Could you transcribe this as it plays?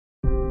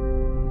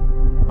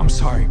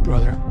sorry,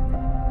 brother.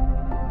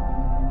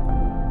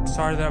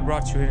 Sorry that I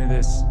brought you into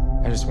this.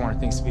 I just wanted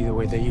things to be the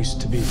way they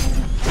used to be.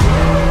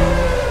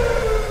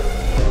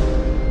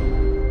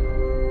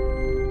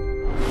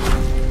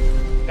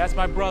 That's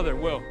my brother,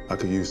 Will. I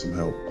could use some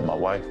help. My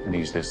wife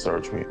needs this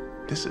surgery.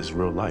 This is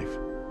real life.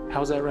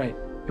 How's that right?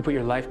 You put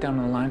your life down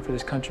on the line for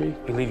this country?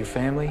 You leave your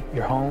family,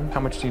 your home? How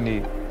much do you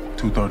need?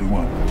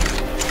 231.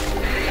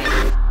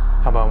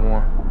 How about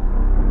more?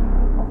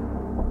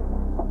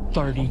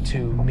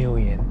 32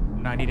 million.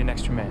 I need an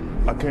extra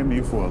man. I came to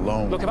you for a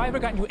loan. Look, have I ever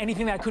gotten you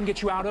anything that I couldn't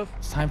get you out of?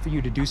 It's time for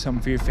you to do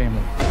something for your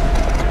family.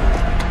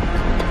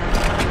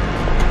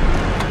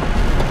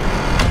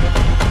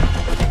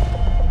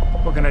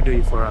 What can I do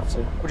you for,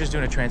 officer? We're just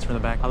doing a transfer in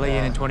the back. I'll lay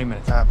you in 20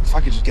 minutes. If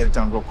I could just get it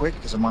done real quick,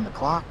 because I'm on the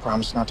clock.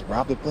 Promise not to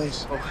rob the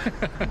place.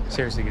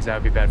 Seriously, because that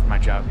would be bad for my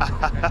job.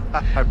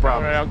 I promise.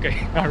 All right,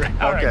 okay. All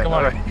right, come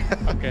on. all right.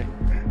 Okay.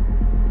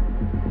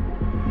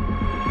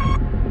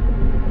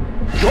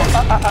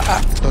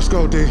 Let's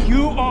go, D.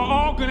 You are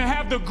all gonna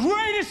have the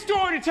greatest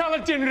story to tell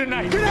at dinner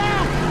tonight. Get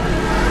out!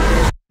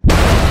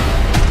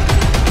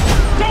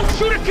 Don't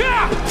shoot a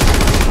cop!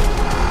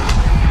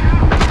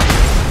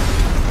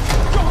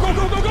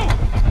 Go!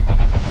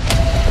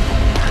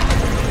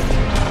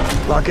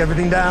 Lock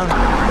everything down.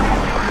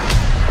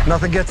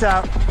 Nothing gets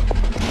out.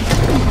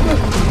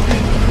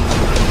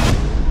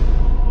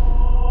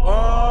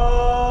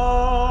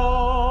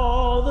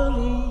 All the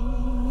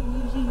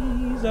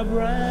leaves are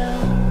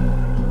brown.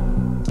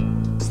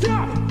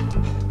 Stop!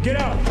 Get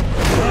out!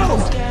 The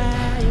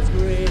sky is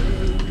gray.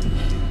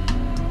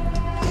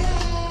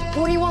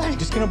 What do you want?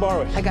 Just gonna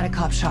borrow it. I got a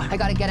cop shot. I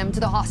gotta get him to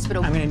the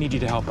hospital. I'm gonna need you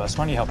to help us.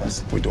 Why don't you help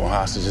us? We doing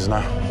hostages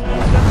now.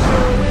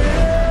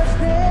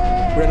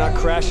 We're not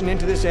crashing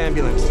into this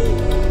ambulance.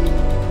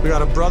 We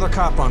got a brother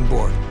cop on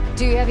board.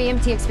 Do you have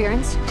EMT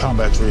experience?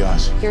 Combat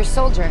triage. You're a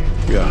soldier.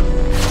 Yeah.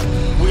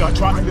 We are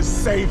trying to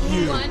save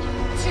you. 1, 2,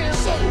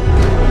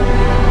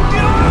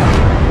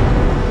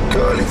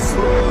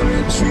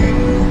 California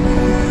dreaming.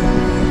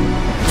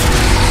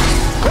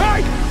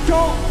 Hey!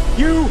 Don't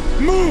you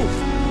move!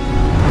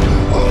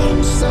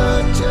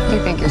 You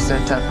think you're so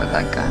tough with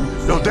that gun?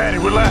 Yo, Daddy,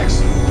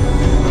 relax.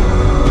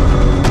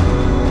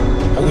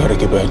 I gotta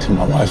get back to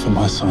my wife and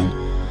my son.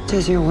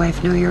 Does your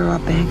wife know you're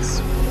Rob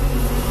Banks?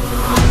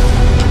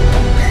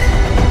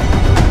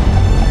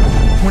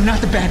 We're not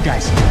the bad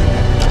guys.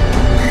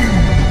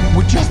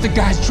 We're just the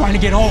guys trying to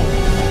get home.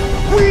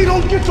 We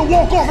don't get to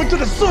walk off into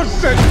the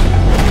sunset.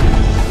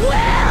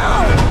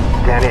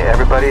 Danny,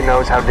 everybody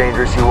knows how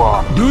dangerous you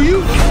are. Do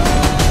you?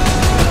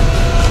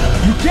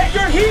 You get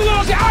your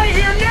helos out of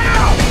here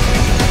now!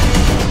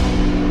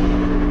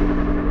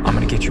 I'm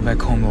gonna get you back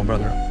home, little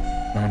brother.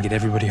 I'm gonna get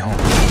everybody home.